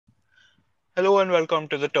Hello and welcome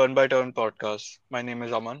to the Turn by Turn podcast. My name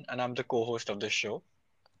is Aman and I'm the co-host of this show.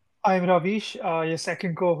 I'm Ravish, your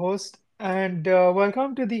second co-host, and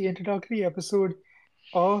welcome to the introductory episode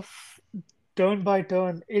of Turn by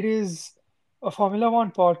Turn. It is a Formula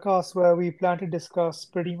One podcast where we plan to discuss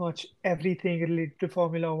pretty much everything related to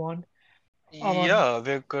Formula One. Um, Yeah,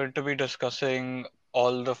 we're going to be discussing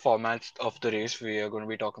all the formats of the race. We are going to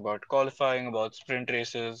be talking about qualifying, about sprint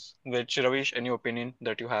races. Which Ravish, any opinion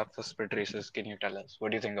that you have for sprint races? Can you tell us?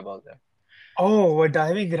 What do you think about oh, we're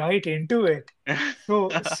diving right into it. them?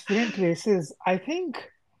 So, sprint races. I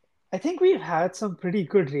think we've had some pretty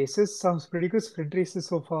good races, some pretty good sprint races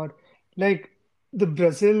so far. Like the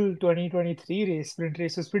Brazil 2023 race, sprint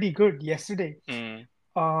race was pretty good yesterday. Hmm.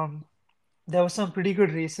 Um, there was some pretty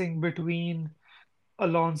good racing between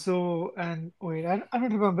Alonso and wait, I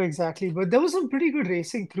don't remember exactly, but there was some pretty good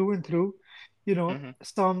racing through and through. Hmm.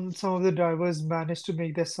 Some of the drivers managed to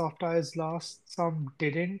make their soft tires last, some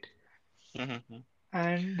didn't. Hmm.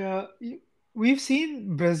 And we've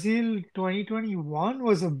seen Brazil 2021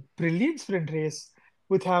 was a brilliant sprint race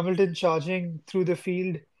with Hamilton charging through the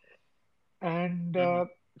field. And Hmm.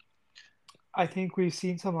 I think we've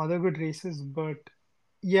seen some other good races, but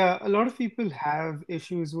yeah, a lot of people have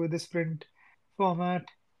issues with the sprint format,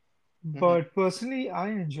 Hmm. but personally, I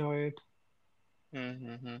enjoy it.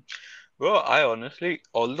 Hmm. Well, I honestly,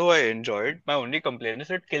 although I enjoyed, my only complaint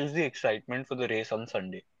is it kills the excitement for the race on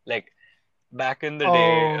Sunday. Like back in the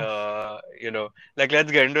day, Oh, like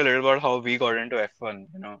let's get into a little about how we got into F1.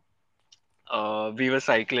 We were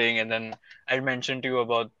cycling, and then I mentioned to you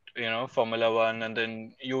about Formula One, and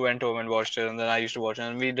then you went home and watched it, and then I used to watch it,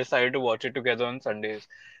 and we decided to watch it together on Sundays.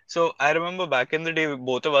 So I remember back in the day,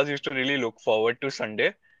 both of us used to really look forward to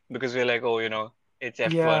Sunday because we're like, oh, it's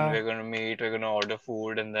F1, yeah. we're gonna meet, we're gonna order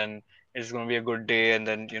food, and then it's gonna be a good day, and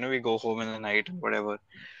then we go home in the night and whatever.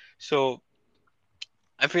 So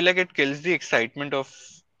I feel like it kills the excitement of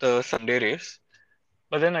the Sunday race,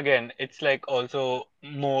 but then again, it's like also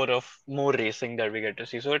more racing that we get to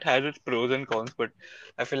see. So it has its pros and cons, but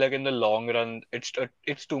I feel like in the long run,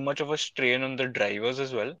 it's too much of a strain on the drivers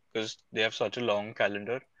as well because they have such a long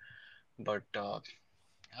calendar. But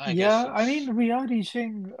I guess Yeah, I it's mean, we are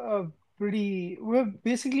reaching we're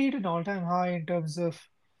basically at an all-time high in terms of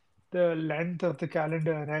the length of the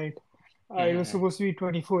calendar, right? It was mm-hmm. supposed to be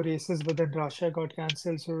 24 races, but then Russia got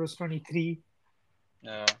cancelled, so it was 23.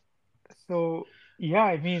 Yeah, So, yeah,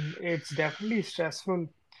 I mean, it's definitely stressful.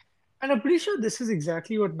 And I'm pretty sure this is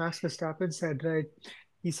exactly what Max Verstappen said, right?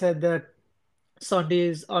 He said that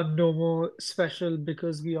Sundays are no more special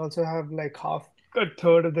because we also have like half a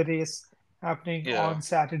third of the race happening yeah, on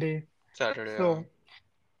Saturday. Saturday. So,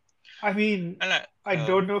 I mean, And I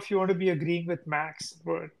don't know if you want to be agreeing with Max,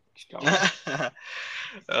 but sure.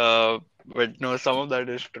 but no, some of that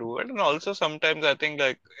is true, and then also sometimes I think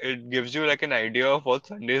like it gives you like an idea of what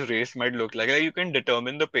Sunday's race might look like. Like you can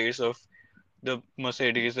determine the pace of the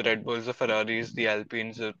Mercedes, the Red Bulls, the Ferraris, the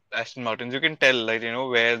Alpines, the Aston Martins. You can tell, like,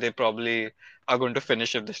 where they probably are going to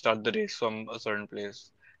finish if they start the race from a certain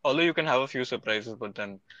place. Although you can have a few surprises, but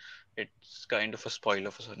then it's kind of a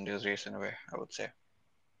spoiler for Sunday's race in a way, I would say.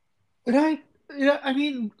 Right. Yeah, I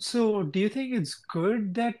mean, so do you think it's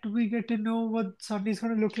good that we get to know what Sunday's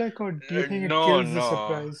going to look like, or do you think it No, kills the no.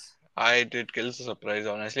 surprise? It kills the surprise,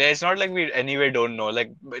 honestly. It's not like we anyway don't know.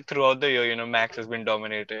 Like throughout the year, Max has been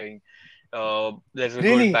dominating. There's a good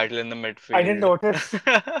Really? battle in the I didn't midfield. notice.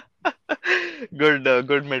 Good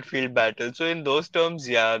midfield battle. So in those terms,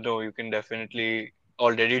 yeah, no, you can definitely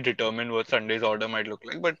already determine what Sunday's order might look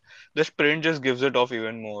like. But the sprint just gives it off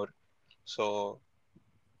even more. So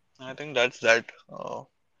I think that's that.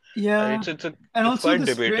 Yeah. And It's also quite the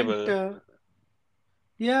sprint, debatable.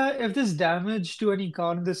 yeah, if there's damage to any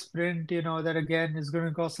car in the sprint, that again is going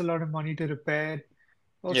to cost a lot of money to repair.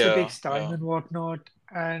 Also Yeah, takes time yeah, and whatnot.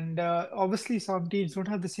 And obviously, some teams don't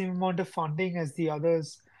have the same amount of funding as the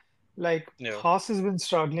others. Like yeah. Haas has been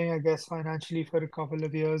struggling, I guess, financially for a couple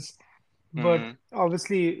of years. But Hmm.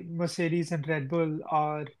 obviously, Mercedes and Red Bull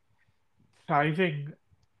are thriving.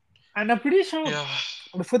 And I'm pretty sure Yeah.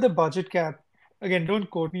 for the budget cap, again, don't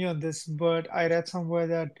quote me on this, but I read somewhere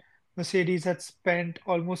that Mercedes had spent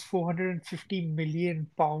almost 450 million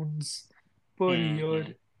pounds per year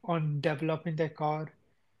Hmm. on developing their car,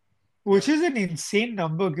 which Yeah. is an insane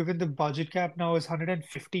number given the budget cap now is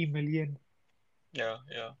 150 million. Yeah.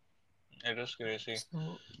 Yeah. It is crazy.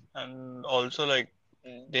 So And also like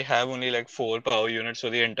they have only like four power units for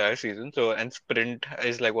the entire season. So and sprint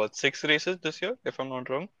is like what, six races this year, if I'm not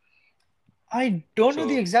wrong. I don't know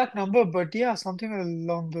the So exact number, but yeah, something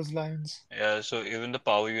along those lines. yeah, so even the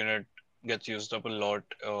power unit. gets used up a lot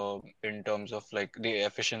in terms of like the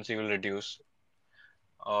efficiency will reduce.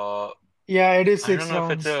 Uh, Yeah, it is I don't six know if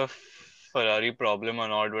it's rounds. a Ferrari problem or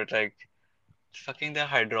not, but like fucking their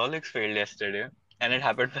hydraulics failed yesterday, and it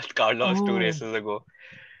happened with Carlos two Oh, races ago.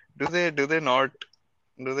 Do they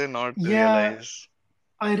not yeah. realize?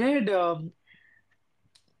 I read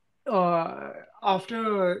uh,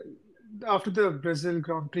 after after the Brazil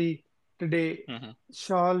Grand Prix today, Hmm.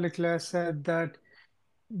 Charles Leclerc said that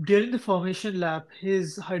during the formation lap,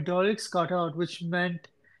 his hydraulics cut out, which meant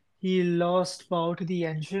he lost power to the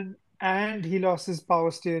engine and he lost his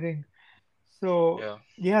power steering. So, Yeah,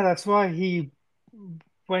 yeah, that's why he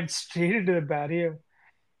went straight into the barrier.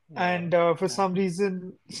 yeah, And for some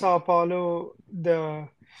reason, Sao Paulo, the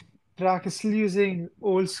track is still using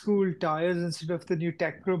old school tires instead of the new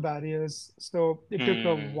Tech Pro barriers. So it took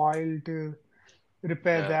a hmm, while to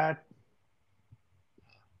repair yeah, that.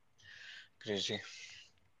 crazy.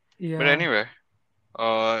 But Yeah. anyway,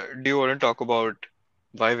 do you want to talk about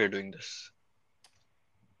why we're doing this?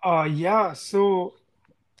 Yeah. So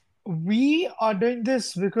we are doing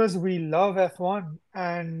this because we love F1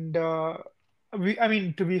 and I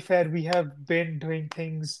mean, to be fair, we have been doing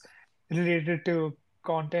things related to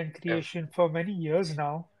content If creation for many years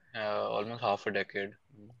now. almost half a decade.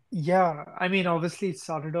 Yeah, I mean, obviously it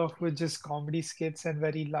started off with just comedy skits and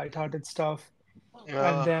very light-hearted stuff.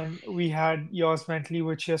 And Yeah. then we had Yours Mentally,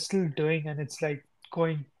 which you're still doing, and it's like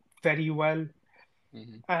going very well.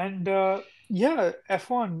 Hmm. And yeah,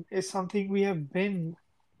 F1 is something we have been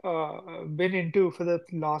into for the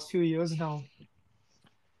last few years now.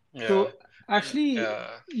 Yeah, So and actually,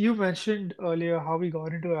 yeah, you mentioned earlier how we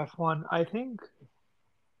got into F1. I think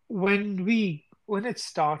when it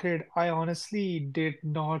started, I honestly did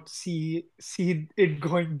not see it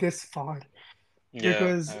going this far yeah,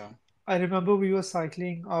 because yeah. I remember we were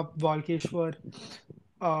cycling up Balkeshwar,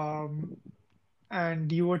 um,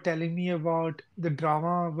 and you were telling me about the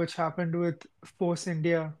drama which happened with Force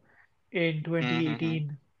India in Mm-hmm.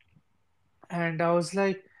 2018. And I was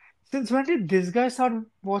like, since when did this guy start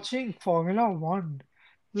watching Formula One?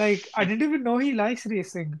 Like, I didn't even know he likes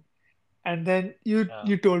racing. And then you Yeah.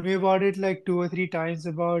 you told me about it like two or three times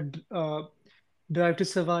about Drive to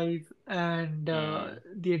Survive and Mm.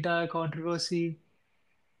 the entire controversy.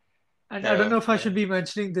 And I don't Yeah, know if I yeah. should be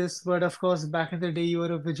mentioning this, but of course, back in the day, you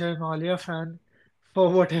were a Vijay Mallya fan for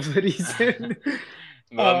whatever reason.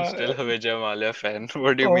 Bro, I'm Uh, still a Vijay Mallya fan.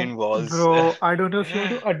 What do you oh, mean was? bro, I don't know if you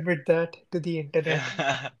want to admit that to the internet,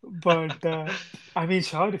 but I mean,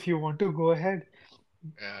 sure, if you want to go ahead.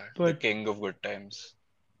 Yeah, the But king of good times.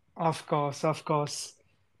 of course, of course.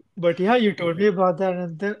 But yeah, you told me about that,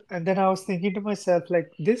 and then I was thinking to myself,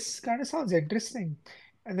 like, this kind of sounds interesting.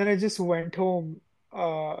 And then I just went home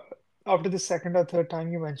uh, after the second or third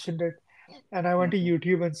time you mentioned it, and I went to Hmm.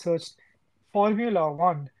 YouTube and searched Formula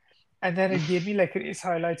One, and then it gave me like race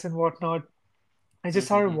highlights and whatnot. I just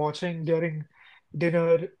started Hmm. watching during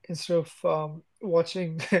dinner instead of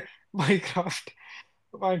watching Minecraft.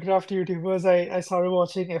 Minecraft YouTubers, I started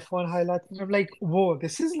watching F1 highlights, and I'm like, whoa,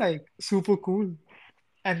 this is like super cool.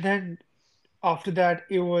 And then after that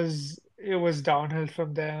it was downhill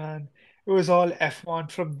from there, and it was all F1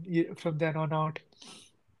 from then on out.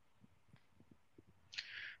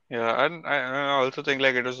 Yeah, and I also think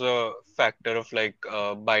like it was a factor of like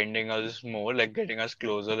binding us more, like getting us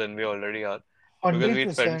closer than we already are,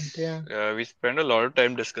 because 100%, yeah. we spent a lot of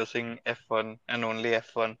time discussing F1 and only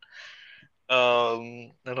F1.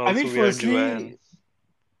 And I mean, also we had Joanne.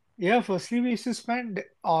 firstly we used to spend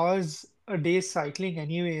hours a day cycling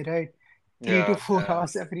anyway, right? three to Yeah, four yeah,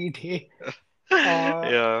 hours every day.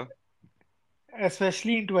 uh yeah,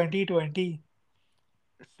 Especially in 2020.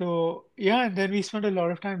 So yeah, and then we spent a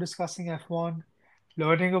lot of time discussing F1,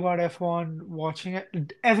 learning about F1, watching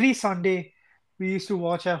it every Sunday. We used to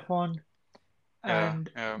watch F1. yeah, And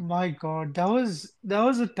yeah. my God, that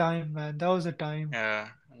was a time, man. That was a time. Yeah,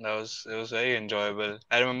 that was it was very enjoyable.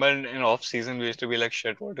 I remember in off season we used to be like,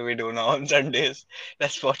 shit, what do we do now on Sundays?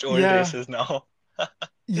 Let's watch old Yeah, races now.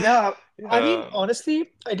 yeah. I mean, Yeah. honestly,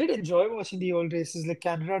 I did enjoy watching the old races like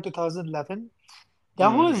Canada 2011. That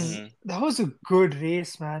was Mm-hmm. that was a good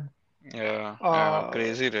race, man. Yeah, yeah, Uh,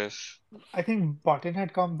 crazy race. I think Button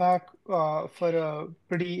had come back for a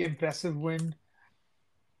pretty impressive win.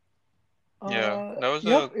 Yeah, that was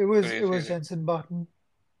Yep, a it crazy was race. Jensen Button.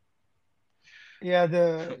 Yeah,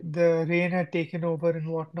 the rain had taken over and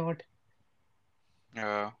whatnot.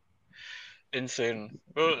 Yeah, insane.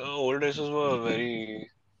 Well, old races were very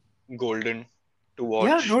golden to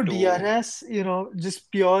Yeah, watch. no To DRS,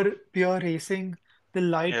 just pure racing, the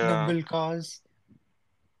light yeah, nimble cars.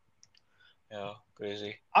 yeah,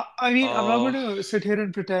 crazy. I mean, I'm not Uh, going to sit here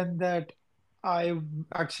and pretend that I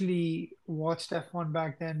actually watched F1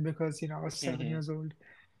 back then because, I was seven hmm years old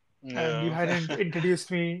and you yeah, hadn't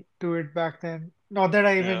introduced me to it back then. Not that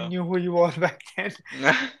I even yeah, knew who you were back then.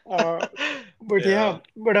 Uh, but yeah, yeah,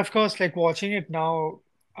 but of course, like watching it now,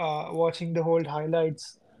 watching the whole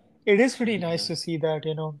highlights, it is pretty nice hmm to see that,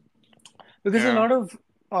 because a yeah, lot of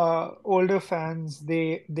older fans,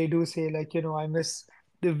 they do say like, I miss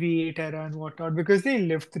the V8 era and whatnot because they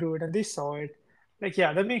lived through it and they saw it. Like,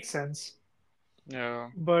 yeah, that makes sense. yeah.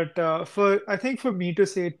 But for I think for me to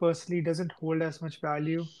say it personally doesn't hold as much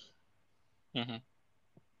value. hmm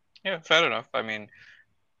Yeah, fair enough. I mean,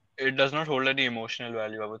 it does not hold any emotional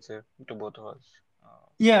value, I would say, to both of us,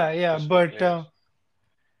 Yeah, yeah, but specifically. Yes.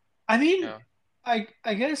 I mean, Yeah.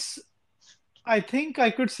 I guess I think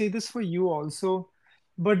I could say this for you also,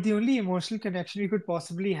 but the only emotional connection you could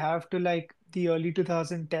possibly have to like the early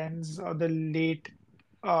 2010s or the late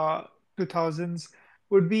uh 2000s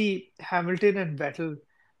would be Hamilton and Vettel,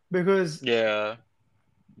 because Yeah.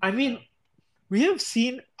 I Yeah. mean we have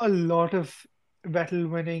seen a lot of Vettel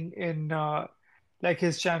winning in like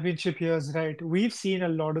his championship years, right? We've seen a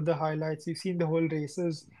lot of the highlights, we've seen the whole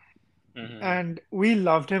races, hmm and we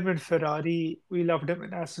loved him in Ferrari, we loved him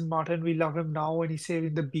in Aston Martin, we love him now when he's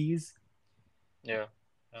saving the bees. Yeah.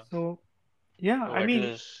 Yeah. So yeah, No, I Vettel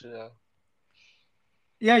mean, is.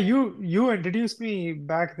 yeah, you introduced me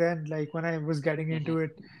back then, like when I was getting into hmm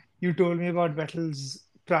it, you told me about Vettel's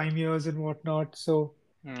prime years and whatnot. So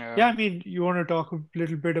Yeah. yeah, I mean, you want to talk a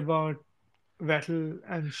little bit about Vettel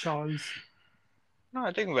and Charles? No,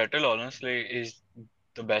 I think Vettel honestly is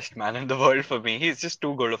the best man in the world for me. He's just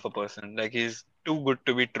too good of a person. Like he's too good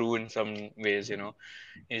to be true in some ways.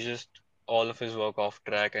 He's just all of his work off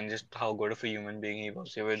track and just how good of a human being he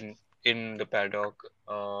was even in the paddock.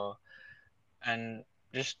 And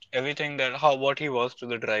just everything that how what he was to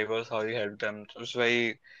the drivers, how he helped them. It was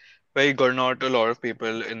very very good. Not a lot of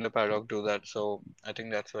people in the paddock do that. So I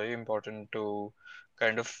think that's very important to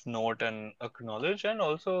kind of note and acknowledge. And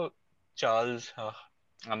also Charles,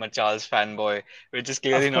 I'm a Charles fanboy, which is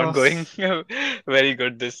clearly Of not going course, very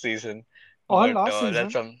good this season. all But last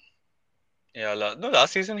that's season, some yeah. No,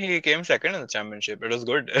 last season he came second in the championship. It was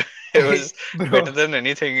good. It was bro. better than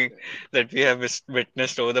anything that we have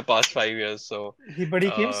witnessed over the past 5 years. So, But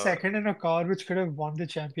he came uh, second in a car which could have won the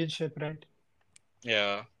championship, right?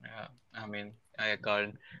 yeah, yeah. I mean, I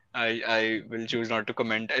can't. I will choose not to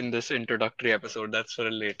comment in this introductory episode. That's for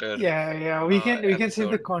a later Yeah, yeah. We can save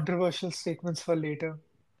the episode. controversial statements for later.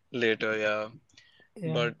 Later, yeah.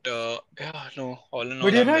 Yeah. But yeah, no. All in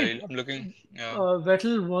But all, you're right. I'm looking. Yeah,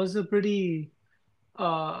 Vettel was a pretty,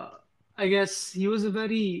 uh, I guess he was a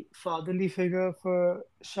very fatherly figure for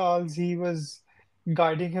Charles. He was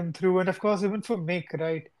guiding him through, and of course, even for Mick,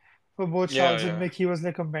 right? For both yeah, Charles and yeah, Mick, he was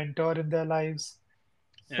like a mentor in their lives.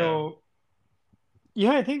 yeah. So,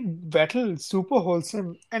 yeah, I think Vettel super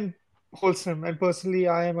wholesome. And personally,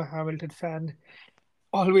 I am a Hamilton fan.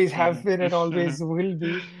 Always have been and Mm-hmm. always will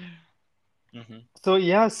be. hmm So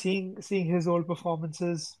yeah, seeing his old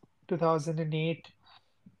performances, 2008.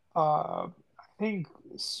 I think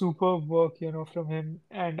superb work, from him.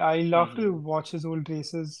 And I love to hmm watch his old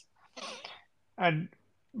races. And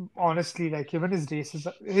honestly, like even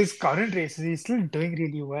his current races, he's still doing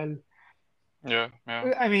really well. Yeah, yeah.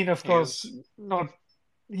 I mean, of He course, is. not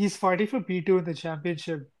he's fighting for P2 in the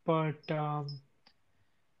championship, but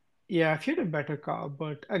yeah, if he had a better car.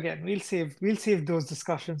 But again, we'll save those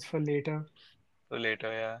discussions for later. So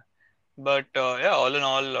later, yeah. But yeah, all in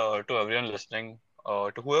all, to everyone listening,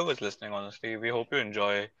 to whoever's listening, honestly, we hope you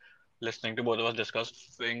enjoy listening to both of us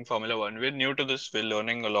discussing Formula One. We're new to this. We're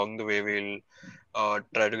learning along the way. We'll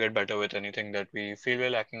try to get better with anything that we feel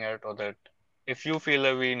we're lacking at, or that if you feel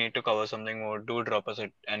that we need to cover something more, do drop us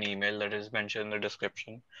an email that is mentioned in the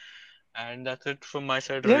description. And that's it from my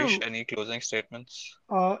side. Yeah, Ravish, any closing statements?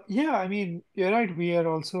 yeah. I mean, you're right. We are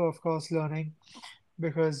also, of course, learning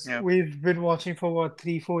because Yeah, we've been watching for what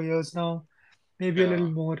 3, 4 years now, maybe a little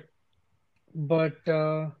yeah, more. But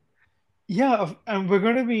yeah, and we're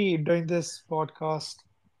going to be doing this podcast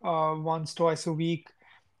once, twice a week.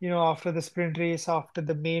 After the sprint race, after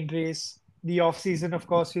the main race, the off season, of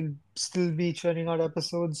course, we'll still be churning out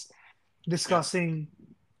episodes yeah. discussing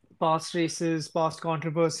past races, past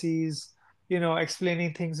controversies,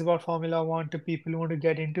 explaining things about Formula One to people who want to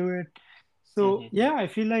get into it. So, Mm-hmm. yeah, I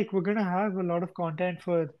feel like we're going to have a lot of content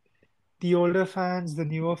for the older fans, the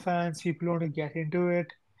newer fans, people who want to get into it.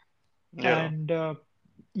 Yeah. And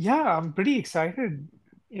yeah, I'm pretty excited.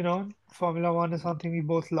 Formula One is something we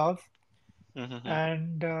both love. Mm-hmm.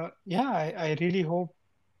 And yeah, I really hope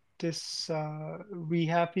this we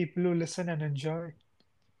have people who listen and enjoy.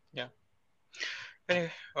 Yeah.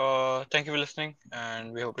 Anyway, thank you for listening,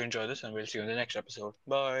 and we hope you enjoy this, and we'll see you in the next episode.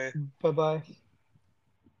 Bye. Bye bye.